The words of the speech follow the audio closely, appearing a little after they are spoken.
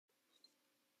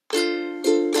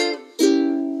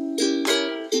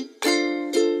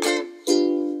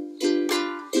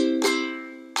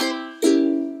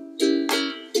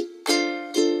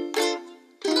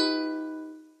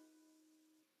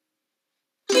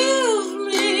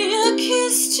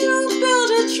kiss to build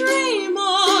a dream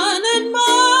on, and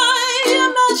my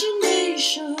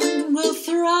imagination will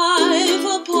thrive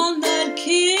upon that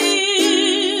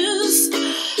kiss.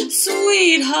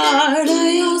 Sweetheart,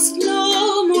 I ask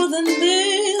no more than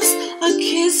this, a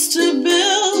kiss to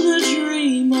build a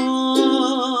dream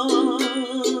on.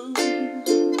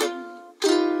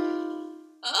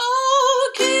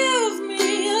 Oh, give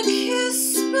me a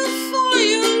kiss before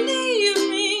you leave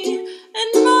me,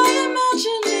 and my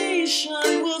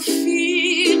imagination will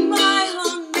feed my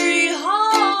hungry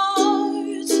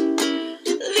heart.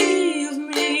 Leave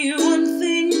me one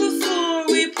thing before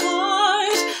we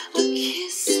part, a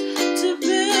kiss to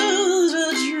build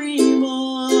a dream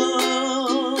on.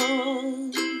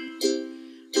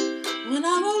 When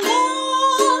I'm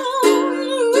alone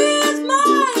with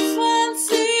my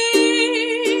fancies,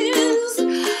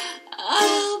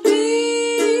 I'll be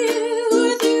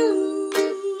with you,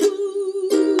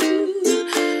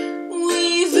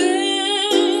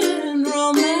 weaving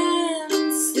romances,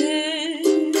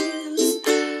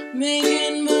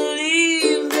 making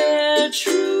believe they're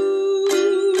true.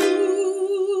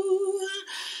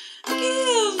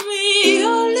 Give me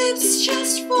your lips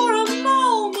just for